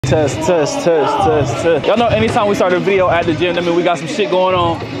Test. Y'all know anytime we start a video at the gym, I mean we got some shit going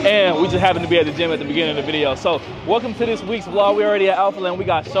on, and we just happen to be at the gym at the beginning of the video. So welcome to this week's vlog. We already at Alpha Land. We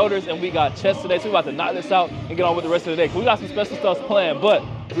got shoulders and we got chest today, so we about to knock this out and get on with the rest of the day. Cause we got some special stuff planned, but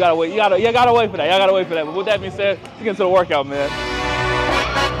we gotta wait. You gotta wait for that. Y'all gotta wait for that. But with that being said, let's get into the workout, man.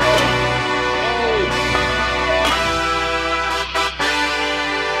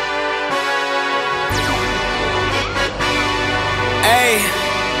 Hey,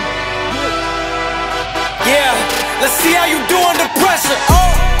 yeah, let's see how you do under pressure.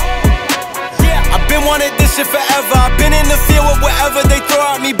 Oh, yeah, I've been wanting this shit forever. I've been in the field with whatever they throw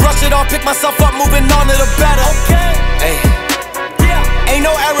at me. Brush it off, pick myself up, moving on to the better. Okay, hey, yeah, ain't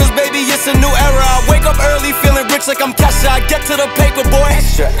no errors, baby, it's a new era. I wake up early, feeling rich like I'm Kesha. I get to the paper, boy.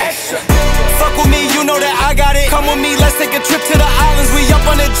 Extra. Fuck with me, you know that I got it. Come with me, let's take a trip to the islands. We up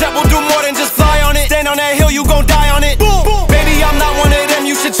on the jet, we'll do more than just fly on it. Stand on that hill, you gon' die on it. Boom, boom. Baby, I'm not one of them,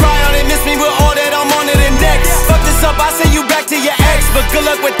 you should try on it. Miss me with all that, I'm on it and next. Fuck this up, I send you back to your ex. But good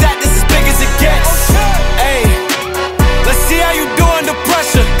luck with that, this is big as it gets. Hey, let's see how you do under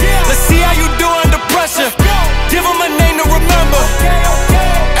pressure. Let's see how you do under pressure. Give them a name to remember.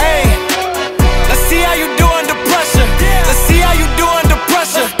 Hey, let's see how you do under pressure. Let's see how you do under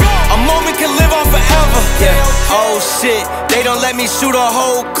pressure. A moment can live on forever. Yeah. Oh shit, they don't let me shoot a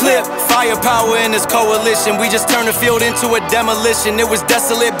whole clip. Firepower in this coalition. We just turned the field into a demolition. It was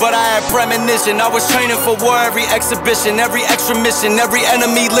desolate, but I had premonition. I was training for war every exhibition, every extra mission, every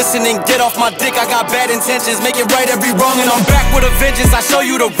enemy listening. Get off my dick, I got bad intentions. Make it right every wrong, and I'm back with a vengeance. I show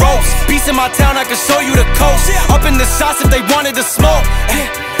you the ropes. Peace in my town, I can show you the coast. Up in the shots if they wanted to smoke.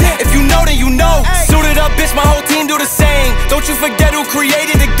 If you know, then you know. Suited up, bitch, my whole team do the same. Don't you forget who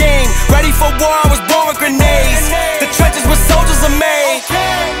created the game. Ready for war, I was born with grenades. The trenches where soldiers are made.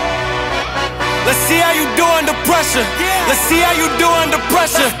 Let's see how you do under pressure. Let's see how you do under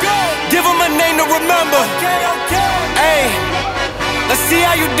pressure. Give them a name to remember. Hey, let's see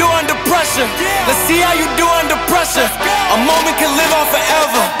how you do under pressure. Let's see how you do under pressure. A moment can live on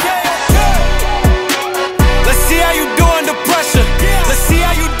forever. Let's see how you do under pressure. Let's see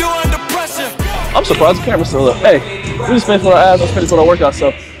how you do under pressure. I'm surprised the camera's still up. Hey, we just finished with our ass. Let's finish with our workout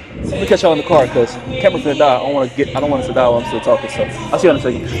stuff. Let me catch y'all in the car because the camera's gonna die. I don't want it to die while I'm still talking. So I'll see you in a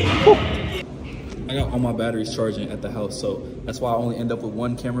second. Woo. I got all my batteries charging at the house, so that's why I only end up with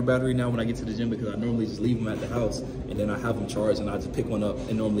one camera battery now when I get to the gym, because I normally just leave them at the house and then I have them charged and I just pick one up,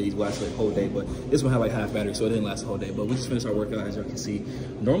 and normally these last like the whole day, but this one had like half battery, so it didn't last the whole day. But we just finished our workout, as y'all can see.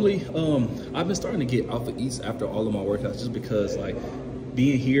 Normally, I've been starting to get Alpha Eats after all of my workouts just because like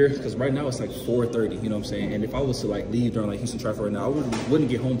being here, because right now it's like 4:30, you know what I'm saying? And if I was to like leave during like Houston traffic right now, I wouldn't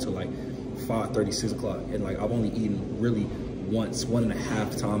get home till like 5:30, 6 o'clock, and like I've only eaten really once,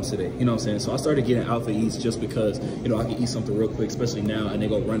 1.5 times today, you know what I'm saying? So I started getting Alpha Eats just because, you know, I can eat something real quick, especially now, and they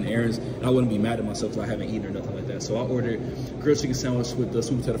go run errands, and I wouldn't be mad at myself because I haven't eaten or nothing like that. So I ordered grilled chicken sandwich with the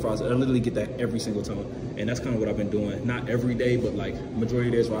sweet potato fries. I literally get that every single time, and that's kind of what I've been doing. Not every day, but like majority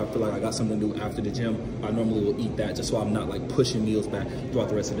of days where I feel like I got something to do after the gym, I normally will eat that just so I'm not like pushing meals back throughout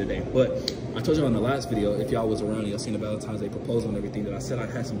the rest of the day. But I told y'all in the last video, if y'all was around, y'all seen the Valentine's Day proposal and everything, that I said I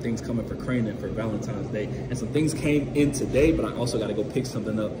had some things coming for CRANON for Valentine's Day, and some things came in today, but I also got to go pick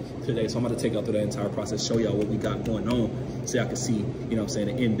something up today. So I'm about to take y'all through that entire process, show y'all what we got going on, so y'all can see, you know what I'm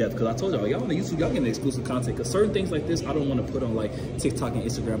saying, the in-depth. Because I told y'all on the YouTube, y'all getting exclusive content, because certain things like this I don't want to put on like TikTok and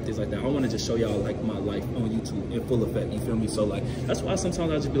Instagram, things like that. I want to just show y'all like my life on YouTube in full effect, you feel me? So like that's why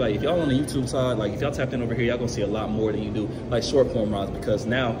sometimes I just be like, if y'all on the YouTube side, like if y'all tapped in over here, y'all gonna see a lot more than you do like short form rides, because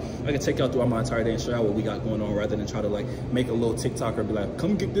now I can take y'all through my entire day and show y'all what we got going on, rather than try to like make a little TikTok or be like,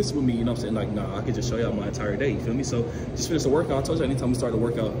 come get this with me, you know what I'm saying? Like, nah, I could just show y'all my entire day, you feel me? So just finished the workout. I told you anytime we start the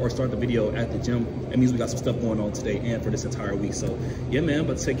workout or start the video at the gym, it means we got some stuff going on today and for this entire week. So yeah, man,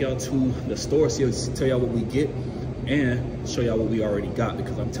 but take y'all to the store, tell y'all what we get and show y'all what we already got,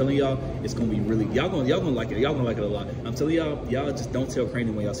 because I'm telling y'all it's gonna be really, y'all gonna like it, y'all gonna like it a lot. I'm telling y'all just don't tell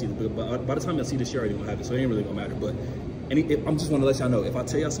CRANON when y'all see the video, but by the time y'all see this, you already gonna have it, so it ain't really gonna matter. But I'm just want to let y'all know, if I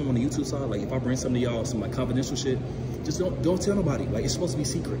tell y'all something on the YouTube side, like if I bring something to y'all, some like confidential shit, just don't tell nobody. Like it's supposed to be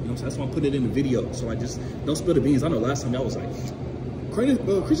secret, you know what I'm saying? That's why I'm putting it in the video, so like just don't spill the beans. I know last time y'all was like,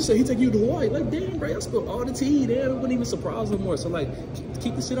 Christian said he take you to Hawaii. Like, damn, bro, I spilled all the tea. Damn, it wasn't even surprised no more. So, like,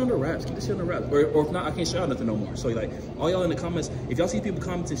 keep the shit under wraps. Keep the shit under wraps. Or if not, I can't show y'all nothing no more. So, like, all y'all in the comments, if y'all see people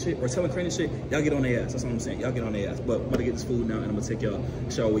commenting shit or telling CRANON shit, y'all get on their ass. That's what I'm saying. Y'all get on their ass. But I'm about to get this food now, and I'm going to take y'all,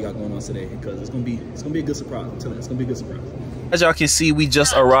 show what we got going on today, because it's going to be a good surprise. I'm telling you, it's going to be a good surprise. As y'all can see, we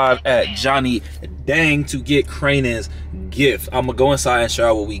just arrived at Johnny Dang to get CRANON's gift. I'm gonna go inside and show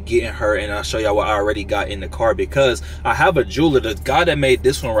y'all what we getting her, and I'll show y'all what I already got in the car, because I have a jeweler, the guy that made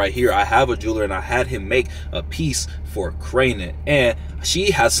this one right here, I have a jeweler, and I had him make a piece for CRANON, and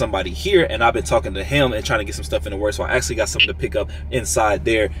she has somebody here, and I've been talking to him and trying to get some stuff in the works, so I actually got something to pick up inside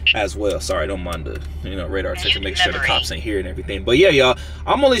there as well. Sorry, don't mind the, you know, radar attention, making sure the cops ain't here and everything. But yeah, y'all,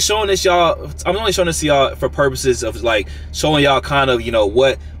 I'm only showing this to y'all for purposes of like showing y'all kind of, you know,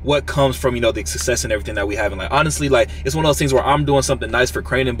 what comes from, you know, the success and everything that we have. And like, honestly, like, it's one of those things where I'm doing something nice for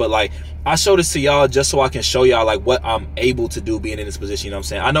CRANON, but like, I show this to y'all just so I can show y'all like what I'm able to do being in this position. You know what I'm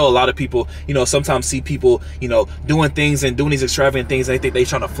saying? I know a lot of people, you know, sometimes see people, you know, doing things and doing these extravagant things, and they think they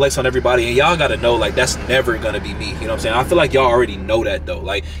trying to flex on everybody, and y'all gotta know, like, that's never gonna be me. You know what I'm saying? I feel like y'all already know that though.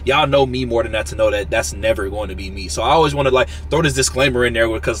 Like, y'all know me more than that to know that that's never going to be me. So I always want to like throw this disclaimer in there,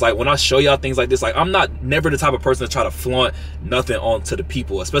 because like when I show y'all things like this, like, I'm not never the type of person to try to flaunt nothing onto the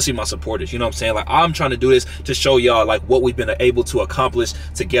people, especially my supporters. You know what I'm saying? Like, I'm trying to do this to show y'all like what we've been able to accomplish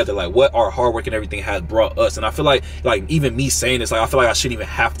together, like what our hard work and everything has brought us. And I feel like even me saying this, like, I feel like I shouldn't even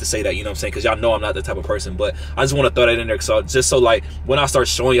have to say that, you know what I'm saying? Because y'all know I'm not the type of person, but I just want to throw that in there, so just so like when I start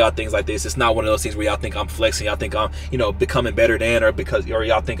showing y'all things like this, it's not one of those things where y'all think I'm flexing, y'all think I'm, you know, becoming better than, or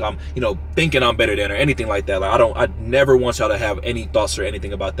y'all think I'm, you know, thinking I'm better than or anything like that. Like, I never want y'all to have any thoughts or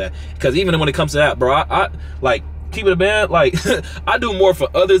anything about that, because even when it comes to that, bro, I like, keep it a band, like, I do more for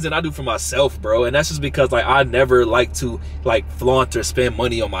others than I do for myself, bro. And that's just because like I never like to like flaunt or spend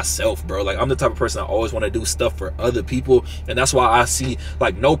money on myself, bro. Like, I'm the type of person I always want to do stuff for other people, and that's why I see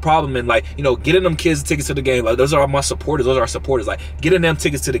like no problem in like, you know, getting them kids tickets to the game. Like, those are my supporters, those are our supporters, like getting them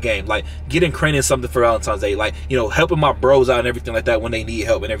tickets to the game, like getting CRANON something for Valentine's Day, like, you know, helping my bros out and everything like that when they need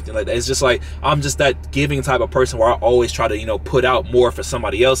help and everything like that. It's just like, I'm just that giving type of person where I always try to, you know, put out more for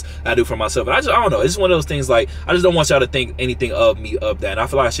somebody else than I do for myself. And I don't know, it's just one of those things, like, I just don't want y'all to think anything of me of that. And I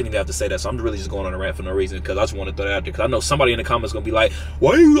feel like I shouldn't even have to say that, so I'm really just going on a rant for no reason, because I just want to throw that out there, because I know somebody in the comments gonna be like,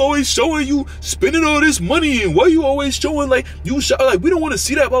 why are you always showing you spending all this money, and why are you always showing like you like we don't want to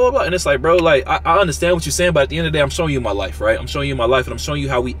see that, blah blah blah. And it's like, bro, like, I understand what you're saying, but at the end of the day, I'm showing you my life, right? I'm showing you my life, and I'm showing you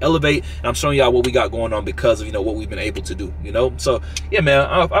how we elevate, and I'm showing y'all what we got going on because of, you know, what we've been able to do, you know? So yeah, man,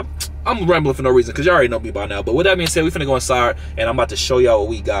 I'm rambling for no reason, because y'all already know me by now. But with that being said, we finna go inside, and I'm about to show y'all what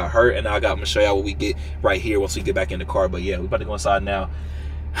we got her, and I'm gonna show y'all what we get right here once we get back in the car. But yeah, we about to go inside now.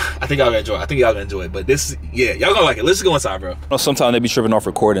 I think y'all gonna enjoy it. I think y'all gonna enjoy it. But this, yeah, y'all gonna like it. Let's just go inside, bro. You know, sometimes they be tripping off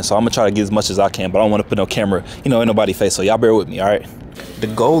recording, so I'm gonna try to get as much as I can, but I don't want to put no camera, you know, in nobody's face. So y'all bear with me, all right? The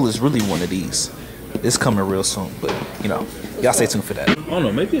goal is really one of these. It's coming real soon, but you know, y'all stay tuned for that. I don't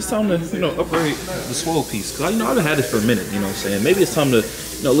know, maybe it's time to, you know, upgrade the swole piece, because, you know, I've been had this for a minute, you know what I'm saying? Maybe it's time to,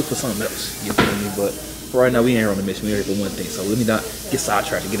 you know, look for something else, you feel me? But for right now, we ain't here on the mission, we're here for one thing, so let me not get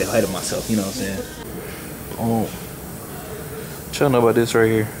sidetracked and get ahead of myself, you know what I'm saying? Oh, y'all know about this right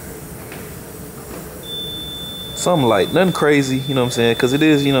here? Something like, nothing crazy, you know what I'm saying? Because it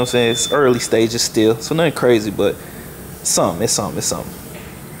is, you know what I'm saying, it's early stages still, so nothing crazy, but it's something.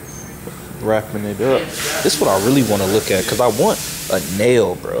 Wrapping it up. This is what I really want to look at, because I want a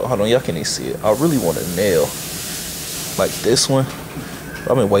nail, bro. Hold on, y'all can't even see it. I really want a nail like this one.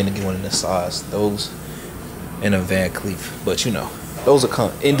 I've been waiting to get one in this size. Those and a Van Cleef, but you know, those will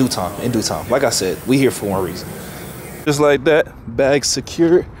come in due time. Like I said, we here for one reason. Just like that, bag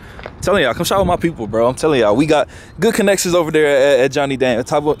secured. I'm telling y'all, come shop with my people, bro. I'm telling y'all, we got good connections over there at Johnny Dang.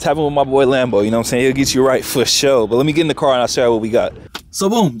 Tapping with my boy Lambo, you know what I'm saying? He'll get you right for sure. But let me get in the car and I'll show you what we got. So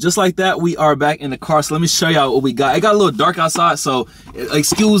boom, just like that, we are back in the car. So let me show y'all what we got. It got a little dark outside, so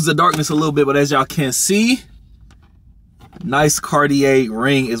excuse the darkness a little bit, but as y'all can see, nice Cartier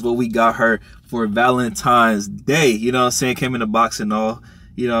ring is what we got her for Valentine's Day. You know what I'm saying? Came in the box and all,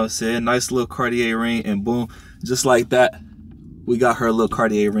 you know what I'm saying? Nice little Cartier ring, and boom, just like that, we got her a little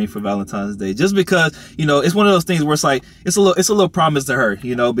Cartier ring for Valentine's Day. Just because, you know, it's one of those things where it's like, it's a little promise to her,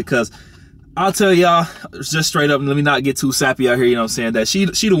 you know, because I'll tell y'all just straight up, let me not get too sappy out here, you know what I'm saying, that she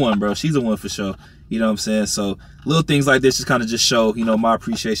the one, bro. She's the one for sure. You know what I'm saying? So little things like this just kind of just show, you know, my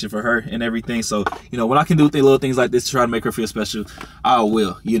appreciation for her and everything. So, you know, when I can do little things like this to try to make her feel special, I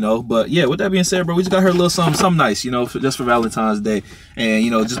will, you know. But yeah, with that being said, bro, we just got her a little something nice, you know, just for Valentine's Day. And,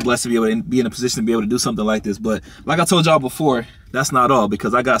 you know, just blessed to be able to be in a position to be able to do something like this. But like I told y'all before, that's not all,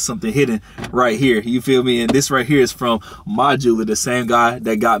 because I got something hidden right here. You feel me? And this right here is from my jeweler, the same guy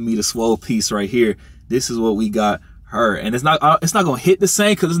that got me the swole piece right here. This is what we got her. And it's not gonna hit the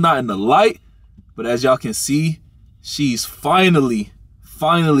same because it's not in the light. But as y'all can see, she's finally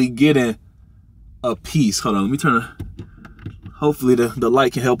getting a piece. Hold on, let me turn. Hopefully the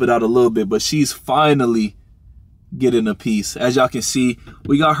light can help it out a little bit. But she's finally getting a piece. As y'all can see,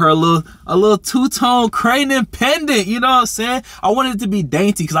 we got her a little two-tone CRANON pendant, you know what I'm saying? I wanted it to be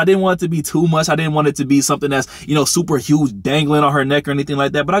dainty because I didn't want it to be too much. I didn't want it to be something that's, you know, super huge dangling on her neck or anything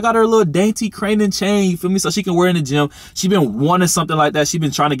like that. But I got her a little dainty CRANON chain, you feel me? So she can wear in the gym. She been wanting something like that. She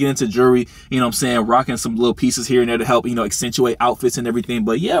been trying to get into jewelry, you know what I'm saying? Rocking some little pieces here and there to help, you know, accentuate outfits and everything.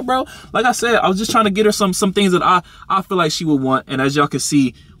 But yeah, bro, like I said, I was just trying to get her some things that I feel like she would want. And as y'all can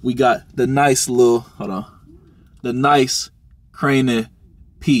see, we got the nice little, the nice CRANON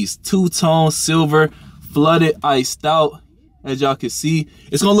piece, two-tone silver, flooded, iced out. As y'all can see,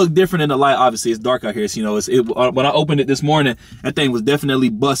 it's gonna look different in the light. Obviously, it's dark out here, so you know, when I opened it this morning, that thing was definitely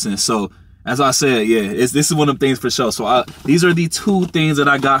busting. So as I said, yeah, this is one of them things for sure. So these are the two things that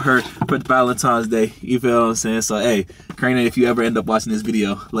I got her for Valentine's Day. You feel what I'm saying? So hey, CRANON, if you ever end up watching this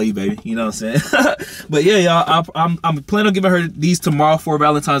video, love you, baby. You know what I'm saying? But yeah, y'all, I'm planning on giving her these tomorrow for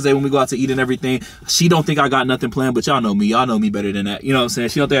Valentine's Day when we go out to eat and everything. She don't think I got nothing planned, but y'all know me. Y'all know me better than that. You know what I'm saying?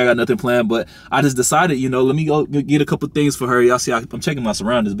 She don't think I got nothing planned, but I just decided, you know, let me go get a couple things for her. Y'all see, I'm checking my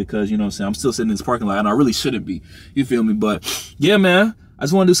surroundings because, you know what I'm saying, I'm still sitting in this parking lot and I really shouldn't be. You feel me? But yeah, man, I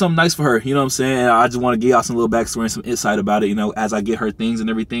just want to do something nice for her, you know what I'm saying? I just want to give y'all some little backstory and some insight about it, you know, as I get her things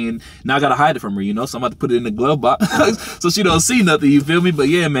and everything. And now I got to hide it from her, you know, so I'm about to put it in the glove box so she don't see nothing, you feel me? But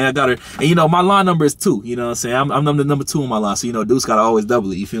yeah, man, I got her. And, you know, my line number is 2, you know what I'm saying? I'm the number 2 on my line, so, you know, dude's got to always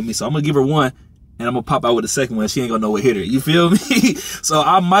double it, you feel me? So I'm going to give her 1. And I'm gonna pop out with the second one. She ain't gonna know what hit her. You feel me? So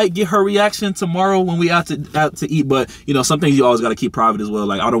I might get her reaction tomorrow when we out to eat. But you know, some things you always gotta keep private as well.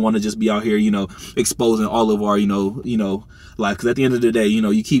 Like I don't want to just be out here, you know, exposing all of our, you know, like, because at the end of the day, you know,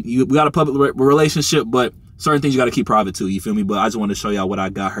 we got a public relationship, but certain things you got to keep private too, you feel me? But I just want to show y'all what I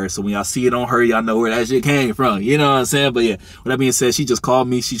got her, so when y'all see it on her, y'all know where that shit came from, you know what I'm saying? But yeah, with that being said, she just called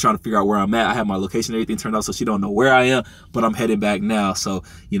me. She's trying to figure out where I'm at. I have my location and everything turned out, so she don't know where I am, but I'm headed back now. So,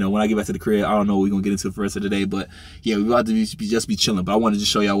 you know, when I get back to the crib, I don't know what we're going to get into for the rest of the day, but yeah, we're about to just be chilling, but I wanted to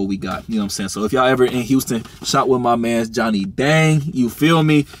show y'all what we got, you know what I'm saying? So if y'all ever in Houston, shop with my man's Johnny Dang, you feel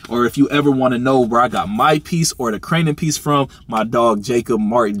me? Or if you ever want to know where I got my piece or the CRANON piece from, my dog Jacob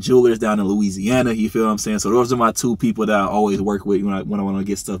Martin Jewelers down in Louisiana, you feel what I'm saying? So those are my 2 people that I always work with when I want to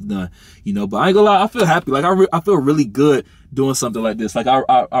get stuff done, you know. But I ain't gonna lie, I feel happy. Like I feel really good doing something like this. Like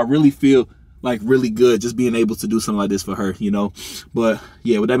I really feel like really good just being able to do something like this for her, you know. But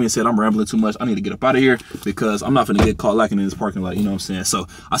yeah, with that being said, I'm rambling too much. I need to get up out of here because I'm not gonna get caught lacking in this parking lot, you know what I'm saying? So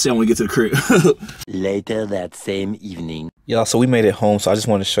I say I want to get to the crib. Later that same evening. Y'all, so we made it home, so I just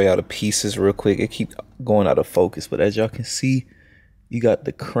want to show y'all the pieces real quick. It keep going out of focus, but as y'all can see, you got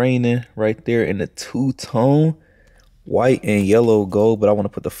the CRANON right there in the two-tone white and yellow gold, but I want to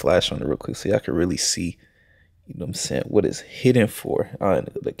put the flash on it real quick so y'all can really see, you know what I'm saying, what it's hidden for.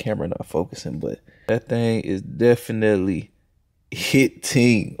 The camera not focusing, but that thing is definitely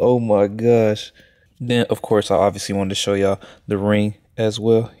hitting. Oh my gosh. Then of course I obviously wanted to show y'all the ring as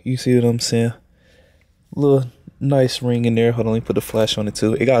well. You see what I'm saying? Little nice ring in there. Hold on, let me put the flash on it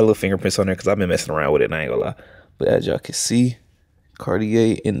too. It got a little fingerprints on there because I've been messing around with it and I ain't gonna lie. But as y'all can see,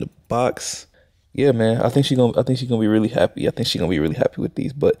 Cartier in the box. Yeah, man, I think she's gonna be really happy. I think she's gonna be really happy with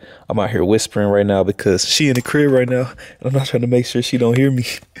these. But I'm out here whispering right now because she in the crib right now, and I'm not trying to make sure she don't hear me.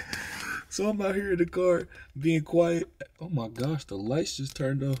 So I'm out here in the car being quiet. Oh my gosh, the lights just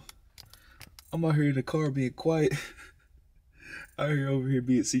turned off. I'm out here in the car being quiet. Out here over here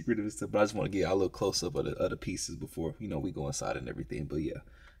being secretive and stuff. But I just want to get a little close up of the other pieces before, you know, we go inside and everything. But yeah,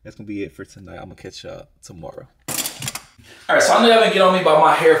 that's gonna be it for tonight. I'm gonna catch y'all tomorrow. All right, so I know y'all been getting on me about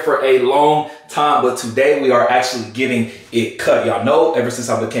my hair for a long time, but today we are actually getting it cut. Y'all know ever since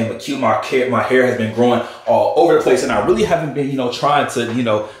I became a Q, my hair has been growing all over the place, and I really haven't been, you know, trying to, you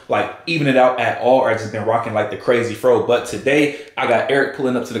know, like even it out at all, or I just been rocking like the crazy fro. But today I got Eric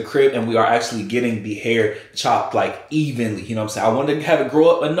pulling up to the crib and we are actually getting the hair chopped like evenly, you know what I'm saying? I wanted to have it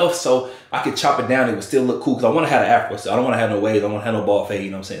grow up enough so I could chop it down. It would still look cool because I want to have an afro. So I don't want to have no waves. I don't want to have no bald fade,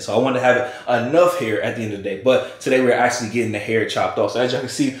 you know what I'm saying? So I wanted to have enough hair at the end of the day. But today we're actually getting the hair chopped off. So as y'all can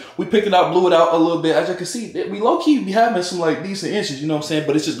see, we picked it out, blew it out a little bit. As y'all can see, we low-key be having some like decent inches, you know what I'm saying?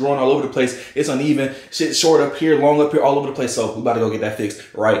 But it's just growing all over the place. It's uneven. Shit short up here, long up here, all over the place. So we about to go get that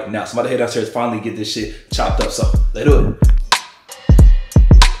fixed right now. So I'm about to head downstairs, finally get this shit chopped up. So let's do it.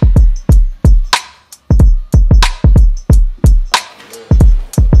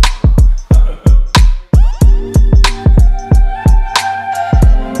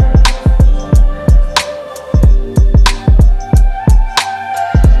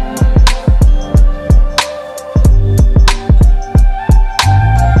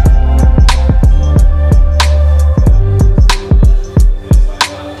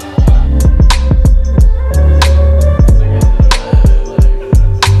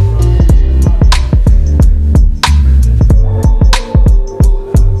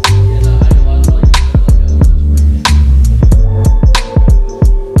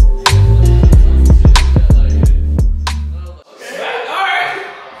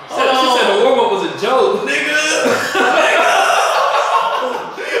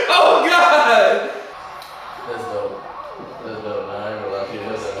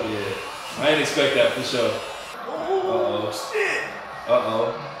 I didn't expect that for sure. Uh-oh. Shit.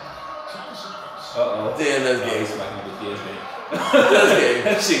 Uh-oh. Uh-oh. Damn, that's gay. It's not gonna be kids, man. That's gay.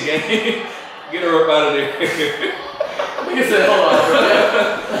 That shit gay. Get her up out of there. Nigga said, hold on, bro.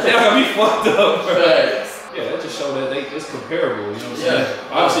 They got me fucked up, bro. Facts. Yeah, that just showed that it's comparable, you know what I'm saying?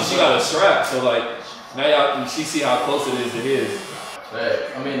 Yeah. Obviously, she got a strap, so like, now y'all, she see how close it is to his.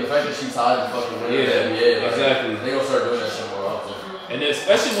 Facts. I mean, the fact that she's hiding fucking women Yeah, in the NBA, like, exactly. They gonna start doing that shit more often. And then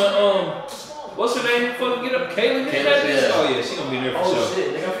especially when, what's her name? Fucking get up, Kaylin in that bitch? Yeah. Oh yeah, she gonna be there for Oh sure.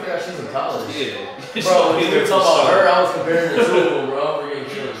 shit, nigga, I forgot she's in college. Yeah. Bro, when you were talking about her, I was comparing the two of them, bro. I'm forgetting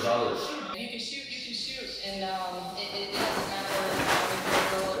she was in college. You can shoot, and it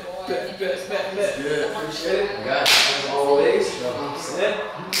doesn't matter if you're a girl or boy. Good, appreciate it. I got it. Always.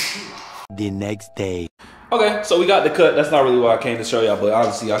 The next day. Okay, so we got the cut. That's not really what I came to show y'all, but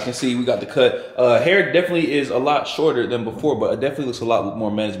obviously y'all can see we got the cut. Hair definitely is a lot shorter than before, but it definitely looks a lot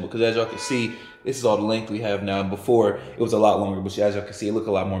more manageable because as y'all can see, this is all the length we have now. And before, it was a lot longer, but as y'all can see, it looked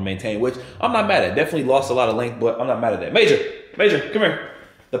a lot more maintained, which I'm not mad at. Definitely lost a lot of length, but I'm not mad at that. Major, come here.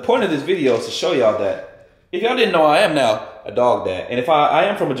 The point of this video is to show y'all that if y'all didn't know, I am now a dog dad. And if I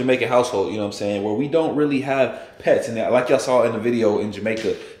am from a Jamaican household, you know what I'm saying, where we don't really have pets. And like y'all saw in the video in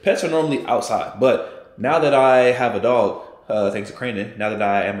Jamaica, pets are normally outside. But now that I have a dog, thanks to CRANON, now that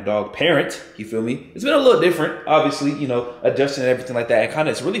I am a dog parent, you feel me? It's been a little different, obviously, you know, adjusting and everything like that. And kind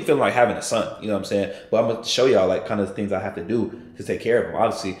of, it's really feeling like having a son, you know what I'm saying? But I'm going to show y'all like kind of the things I have to do to take care of him.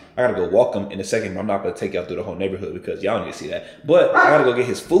 Obviously, I got to go walk him in a second, but I'm not going to take y'all through the whole neighborhood because y'all don't get to see that. But I got to go get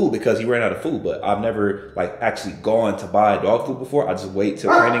his food because he ran out of food. But I've never like actually gone to buy dog food before. I just wait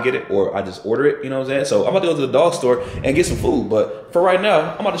till CRANON get it or I just order it, you know what I'm saying? So I'm about to go to the dog store and get some food. But for right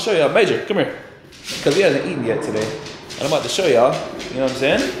now, I'm about to show y'all. Major, come here. Because he hasn't eaten yet today. And I'm about to show y'all, you know what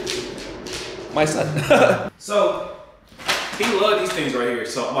I'm sayso my son. So, he loves these things right here.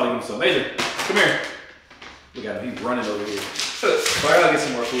 So I'm about to give him some. Major, come here. Look at him, he's running over here. So I gotta get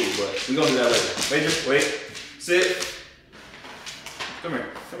some more food, but we're gonna do that later. Major, wait, sit. Come here,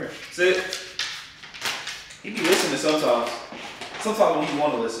 sit. He be listening sometimes. Sometimes when he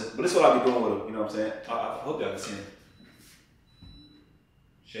wanna listen. But this is what I be doing with him, you know what I'm saying? I hope y'all can see him.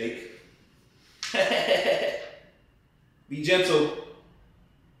 Shake. Be gentle.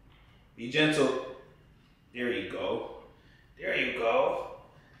 Be gentle. There you go. There you go.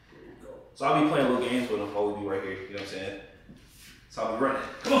 There you go. So I'll be playing little games with him while we be right here. You know what I'm saying? So I'll be running.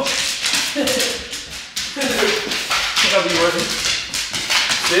 Come on. I'll be running.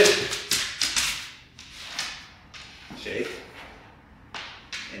 Sit. Shake.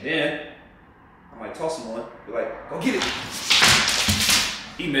 And then I might toss him one. Be like, go get it.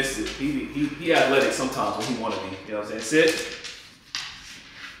 He missed it. He athletic sometimes when he wanted to be. You know what I'm saying? Sit.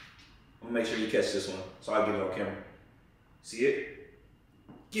 I'm gonna make sure you catch this one. So I'll get it on camera. See it?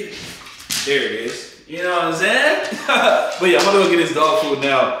 Get it. There it is. You know what I'm saying? But yeah, I'm gonna go get his dog food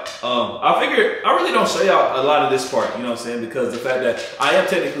now. I figured I really don't show y'all a lot of this part, you know what I'm saying? Because the fact that I am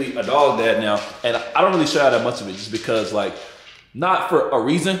technically a dog dad now, and I don't really show y'all that much of it just because like, not for a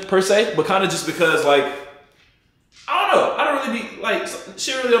reason per se, but kind of just because like, I don't know. I don't really be like,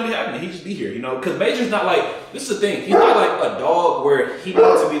 shit really don't be happening. He just be here, you know? Because Major's not like, this is the thing. He's not like a dog where he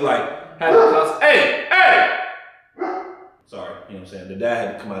needs to be like, having a constant, hey! Sorry, you know what I'm saying? The dad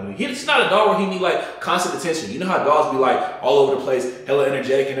had to come out of me. He's not a dog where he need like constant attention. You know how dogs be like all over the place, hella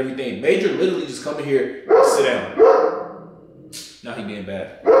energetic and everything. Major literally just come in here and sit down. Now he being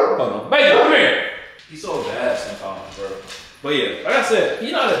bad. Hold on. Major, come here! He's so bad sometimes, bro. But yeah, like I said,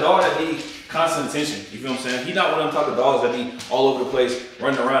 he's not a dog that needs constant attention. You feel what I'm saying? He's not one of them type of dogs that be all over the place,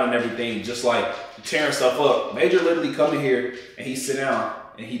 running around and everything, just like tearing stuff up. Major literally come in here and he sit down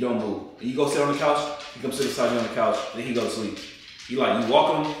and he don't move. And you go sit on the couch, he comes sit beside you on the couch, and then he go to sleep. You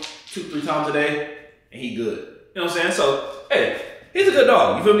walk him 2-3 times a day, and he good. You know what I'm saying? So, hey, he's a good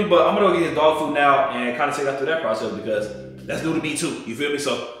dog. You feel me? But I'm gonna go get his dog food now and kind of take that through that process because that's new to me too. You feel me?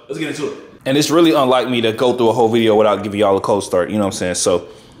 So let's get into it. And it's really unlike me to go through a whole video without giving y'all a cold start. You know what I'm saying? So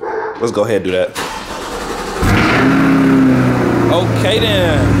let's go ahead and do that. Okay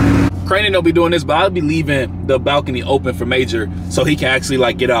then. CRANON don't be doing this, but I'll be leaving the balcony open for Major so he can actually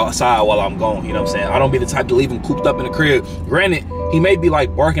like get outside while I'm gone. You know what I'm saying? I don't be the type to leave him cooped up in the crib. Granted, he may be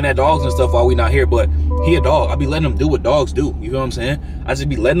like barking at dogs and stuff while we not here, but he a dog. I be letting him do what dogs do. You know what I'm saying? I just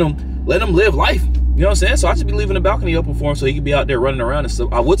be letting him live life. You know what I'm saying? So I just be leaving the balcony open for him so he can be out there running around and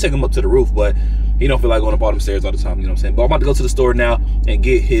stuff. I would take him up to the roof, but he don't feel like going up all them stairs all the time. You know what I'm saying? But I'm about to go to the store now and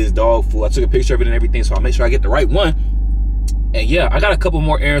get his dog food. I took a picture of it and everything, so I'll make sure I get the right one. And yeah, I got a couple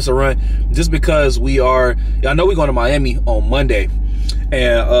more errands to run just because y'all know we're going to Miami on Monday.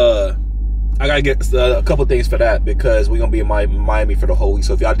 And I gotta get a couple things for that because we're gonna be in Miami for the whole week.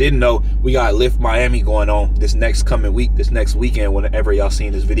 So if y'all didn't know, we got Lift Miami going on this next weekend, whenever y'all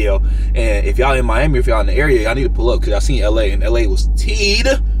seen this video. And if y'all in Miami, if y'all in the area, y'all need to pull up because y'all seen LA, and LA was teed.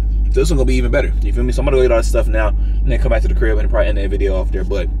 So this one's gonna be even better. You feel me? So I'm gonna go get all this stuff now and then come back to the crib and probably end that video off there.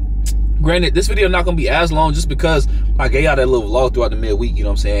 But granted, this video not gonna be as long just because I gave y'all that little vlog throughout the midweek, you know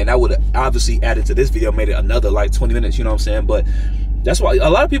what I'm saying? That would have obviously added to this video, made it another like 20 minutes, you know what I'm saying? But that's why a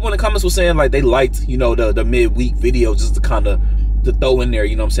lot of people in the comments were saying like they liked, you know, the midweek video just to kind of to throw in there,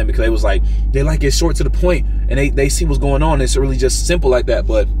 you know what I'm saying? Because it was like, they like it short to the point and they see what's going on. It's really just simple like that.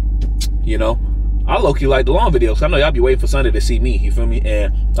 But, you know, I low-key like the long videos. I know y'all be waiting for Sunday to see me, you feel me?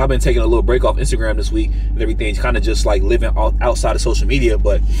 And I've been taking a little break off Instagram this week and everything, kind of just like living outside of social media.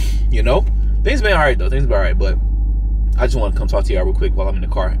 But, you know, things been all right though. Things been all right. But I just want to come talk to y'all real quick while I'm in the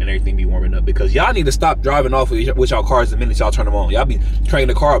car and everything be warming up, because y'all need to stop driving off with y'all cars the minute y'all turn them on. Y'all be cranking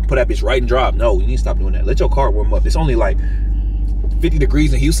the car up, put that bitch right and drive. No, you need to stop doing that. Let your car warm up. It's only like 50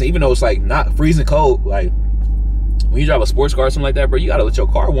 degrees in Houston, even though it's like not freezing cold. Like when you drive a sports car or something like that, bro, you gotta let your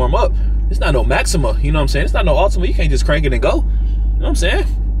car warm up. It's not no Maxima, you know what I'm saying? It's not no Ultima. You can't just crank it and go. You know what I'm saying?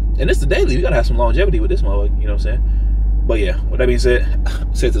 And it's the daily. You gotta have some longevity with this motherfucker, you know what I'm saying? But yeah, with that being said,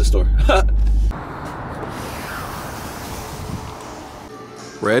 say to the store.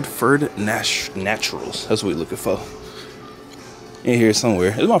 Redford Naturals. That's what we're looking for. In here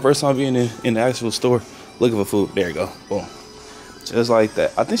somewhere. It's my first time being in the actual store looking for food. There you go. Boom. Just like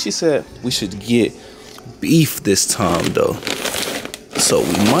that. I think she said we should get beef this time though. So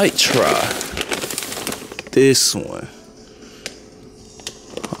we might try this one.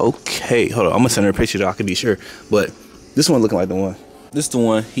 Okay, hold on. I'm gonna send her a picture so I can be sure. But this one looking like the one. This is the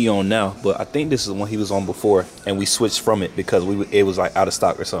one he on now, but I think this is the one he was on before, and we switched from it because it was like out of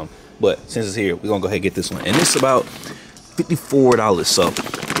stock or something. But since it's here, we're gonna go ahead and get this one. And it's about $54, so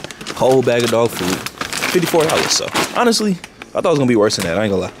whole bag of dog food, $54. So honestly, I thought it was gonna be worse than that, I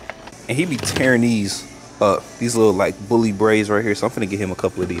ain't gonna lie. And he be tearing these up, these little like bully braids right here, so I'm finna get him a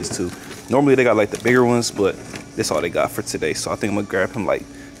couple of these too. Normally they got like the bigger ones, but that's all they got for today. So I think I'm gonna grab him like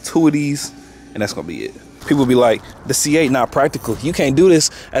 2 of these, and that's gonna be it. People be like, the C8 not practical. You can't do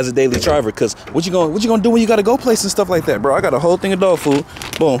this as a daily driver, because what you gonna do when you gotta go place and stuff like that, bro? I got a whole thing of dog food.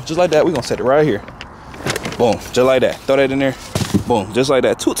 Boom, just like that. We gonna set it right here. Boom, just like that. Throw that in there. Boom, just like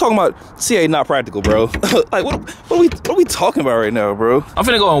that. Talking about C8 not practical, bro. Like what are we talking about right now, bro? I'm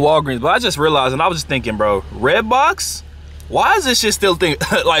finna go in Walgreens, but I just realized, and I was just thinking, bro, Redbox? Why is this shit still a thing?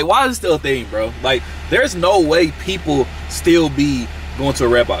 Like, why is it still a thing, bro? Like, there's no way people still be going to a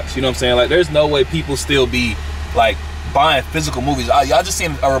Redbox, you know what I'm saying? Like, there's no way people still be like buying physical movies. Y'all just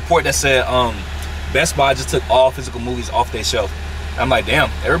seen a report that said Best Buy just took all physical movies off their shelf. I'm like, damn,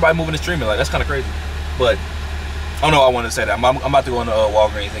 everybody moving to streaming. Like, that's kind of crazy. But I don't know, I wanted to say that. I'm about to go into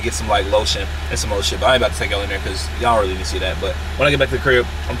Walgreens and get some like lotion and some other shit, but I ain't about to take y'all in there because y'all don't really need to see that. But when I get back to the crib,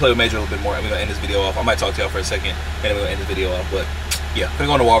 I'm gonna play with Major a little bit more and we're gonna end this video off. I might talk to y'all for a second and then we're gonna end this video off. But yeah, I'm gonna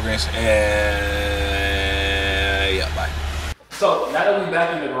go into Walgreens and yeah, bye. So now that we're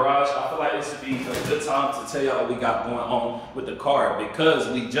back in the garage, I feel like this would be a good time to tell y'all what we got going on with the car, because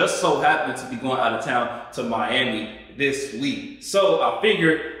we just so happen to be going out of town to Miami this week. So I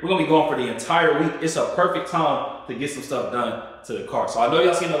figured we're gonna be going for the entire week. It's a perfect time to get some stuff done to the car. So I know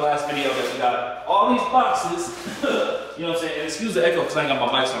y'all seen the last video that we got all these boxes, you know what I'm saying? And excuse the echo because I ain't got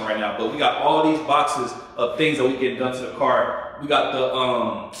my mics on right now, but we got all these boxes of things that we get done to the car. We got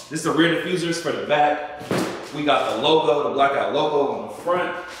the, this is the rear diffusers for the back. We got the logo, the blackout logo on the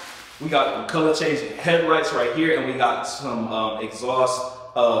front. We got the color changing headlights right here, and we got some exhaust,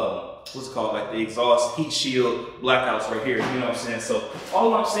 what's it called, like the exhaust heat shield blackouts right here, you know what I'm saying? So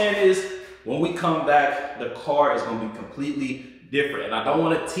all I'm saying is, when we come back, the car is gonna be completely different. And I don't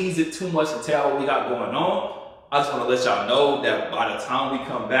wanna tease it too much and tell what we got going on. I just wanna let y'all know that by the time we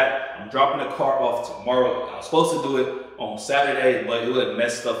come back, I'm dropping the car off tomorrow. I was supposed to do it on Saturday, but it would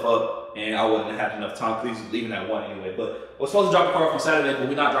mess stuff up and I wouldn't have enough time because he's leaving at 1 anyway. But we're supposed to drop the car off on Saturday, but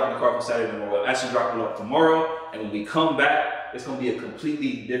we're not dropping the car off on Saturday anymore. We're actually dropping it off tomorrow. And when we come back, it's gonna be a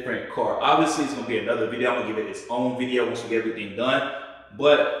completely different car. Obviously, it's gonna be another video. I'm gonna give it its own video once we get everything done.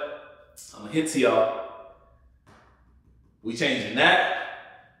 But I'm gonna hit to y'all. We changing that.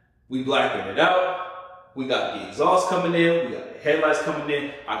 We blacking it out. We got the exhaust coming in. We got the headlights coming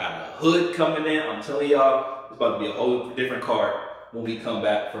in. I got the hood coming in. I'm telling y'all, it's about to be a whole different car when we come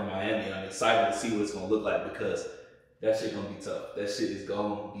back from Miami. I'm excited to see what it's gonna look like because that shit gonna be tough. That shit is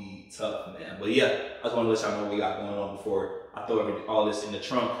gonna be tough, man. But yeah, I just wanna let y'all know what we got going on before I throw all this in the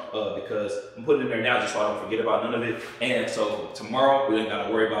trunk because I'm putting it in there now just so I don't forget about none of it. And so tomorrow, we ain't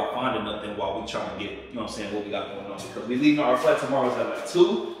gotta worry about finding nothing while we trying to get, you know what I'm saying, what we got going on. Because we leaving our flight tomorrow at like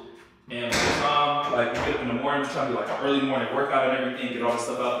 2. And by the time, like, you get up in the morning, trying to do like an early morning workout and everything, get all this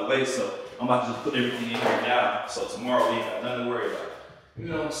stuff out of the way. So I'm about to just put everything in here now. So tomorrow we ain't got nothing to worry about. You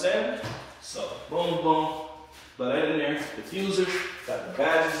know what I'm saying? So boom, boom. Put that in there. Diffuser, got the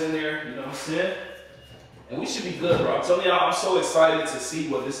badges in there. You know what I'm saying? And we should be good, bro. I'm telling y'all, I'm so excited to see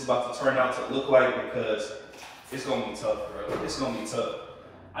what this is about to turn out to look like because it's gonna be tough, bro. It's gonna be tough.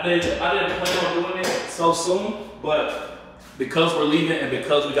 I didn't plan on doing it so soon, but because we're leaving and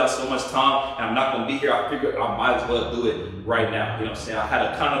because we got so much time and I'm not gonna be here, I figured I might as well do it right now. You know what I'm saying? I had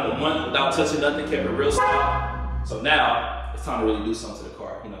a kind of a month without touching nothing, kept it real small. So now it's time to really do something to the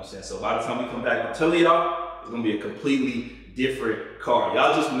car. You know what I'm saying? So by the time we come back, I'm telling y'all, it's gonna be a completely different car.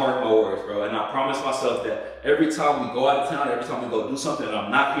 Y'all just mark my words, bro. And I promise myself that every time we go out of town, every time we go do something and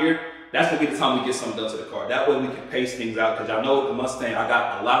I'm not here, that's gonna be the time we get something done to the car. That way we can pace things out. Cause y'all know with the Mustang, I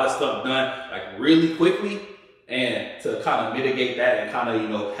got a lot of stuff done like really quickly. And to kind of mitigate that and kind of, you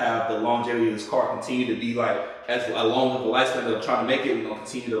know, have the longevity of this car continue to be like, as along with the lifestyle that I'm trying to make it, we're gonna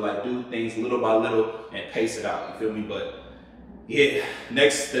continue to like do things little by little and pace it out, you feel me? But yeah, the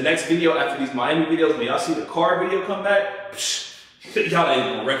next video after these Miami videos, when y'all see the car video come back, y'all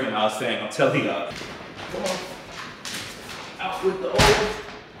ain't gonna recognize thing, I'm telling y'all. Come on, out with the old,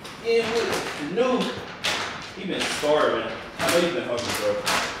 in with the new. You been starving. I know you've been hungry, bro.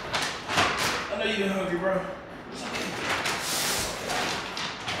 I know you've been hungry, bro.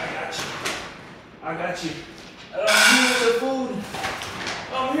 I got you. I'm here with the food.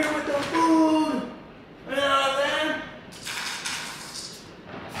 I'm here with the food. You know what I'm saying?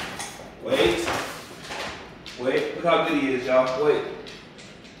 Wait. Look how good he is, y'all.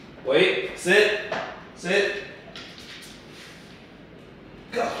 Wait. Sit.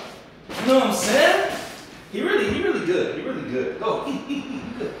 Go. You know what I'm saying? He really good. He really good. Go. You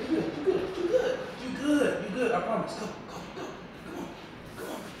good. I promise. Go.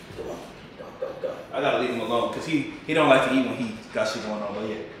 Come on. Go. I gotta leave him alone because he don't like to eat when he got shit going on. But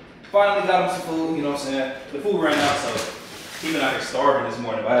yeah, finally got him some food. You know what I'm saying? The food ran out, so he been out here starving this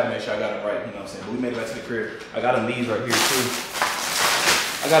morning. But I had to make sure I got him right. You know what I'm saying? But we made it back to the crib. I got him these right here too.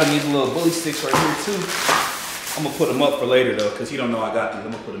 I got him these little bully sticks right here too. I'm gonna put them up for later though, because he don't know I got these.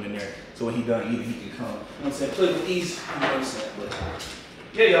 I'm gonna put them in there so when he done eating, he can come. You know what I'm saying? Play with these. You know what I'm saying? But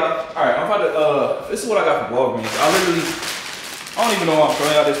yeah, y'all. All right, I'm about to. This is what I got from Walgreens. I don't even know why I'm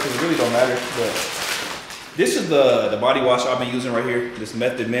showing y'all this because it really don't matter. But this is the body wash I've been using right here. This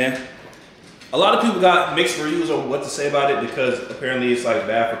Method Man. A lot of people got mixed reviews on what to say about it because apparently it's like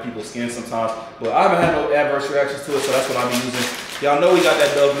bad for people's skin sometimes. But I haven't had no adverse reactions to it, so that's what I've been using. Y'all know we got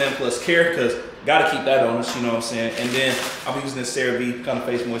that Dove Men Plus Care because gotta keep that on us, you know what I'm saying? And then I'll be using this CeraVe kind of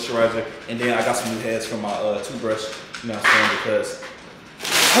face moisturizer. And then I got some new heads from my toothbrush, you know what I'm saying? Because,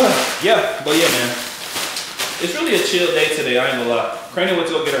 yeah, man. It's really a chill day today, I ain't gonna lie. Cranon went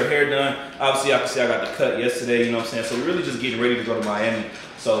to go get her hair done. Obviously, I can see I got the cut yesterday, you know what I'm saying? So we're really just getting ready to go to Miami.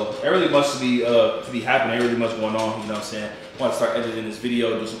 So ain't really much to be happening, ain't really much going on, you know what I'm saying? I want to start editing this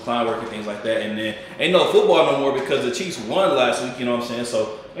video, do some client work and things like that. And then ain't no football no more because the Chiefs won last week, you know what I'm saying?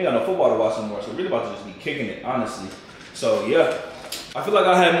 So ain't got no football to watch no more. So we're really about to just be kicking it, honestly. So yeah, I feel like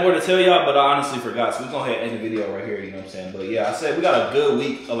I had more to tell y'all, but I honestly forgot. So we're going to go ahead and end the video right here, you know what I'm saying? But yeah, I said we got a good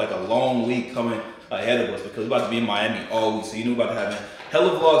week, like a long week coming ahead of us because we're about to be in Miami all week. So you know we're about to have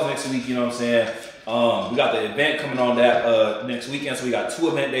hella vlogs next week, you know what I'm saying? We got the event coming on that next weekend, so we got 2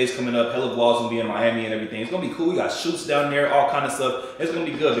 event days coming up. Hella vlogs gonna be in Miami and everything. It's gonna be cool. We got shoots down there, all kind of stuff. It's gonna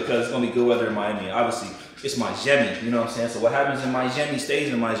be good because it's gonna be good weather in Miami. Obviously, it's Miami, you know what I'm saying? So what happens in Miami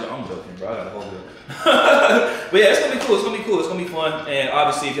stays in Miami. I'm joking, bro. I got a whole good. But yeah, it's gonna be cool. It's gonna be cool. It's gonna be fun. And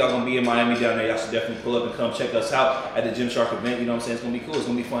obviously, if y'all gonna be in Miami down there, y'all should definitely pull up and come check us out at the Gymshark event. You know what I'm saying? It's gonna be cool. It's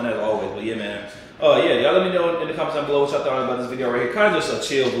gonna be fun as always. But yeah, man. Yeah, y'all let me know in the comments down below what y'all thought about this video right here. Kind of just a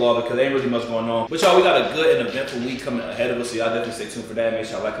chill vlog because there ain't really much going on. But y'all, we got a good and eventful week coming ahead of us, so y'all definitely stay tuned for that. Make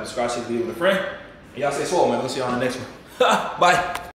sure y'all like and subscribe, share the video with a friend. And y'all stay swole, man. We'll see y'all on the next one. Bye.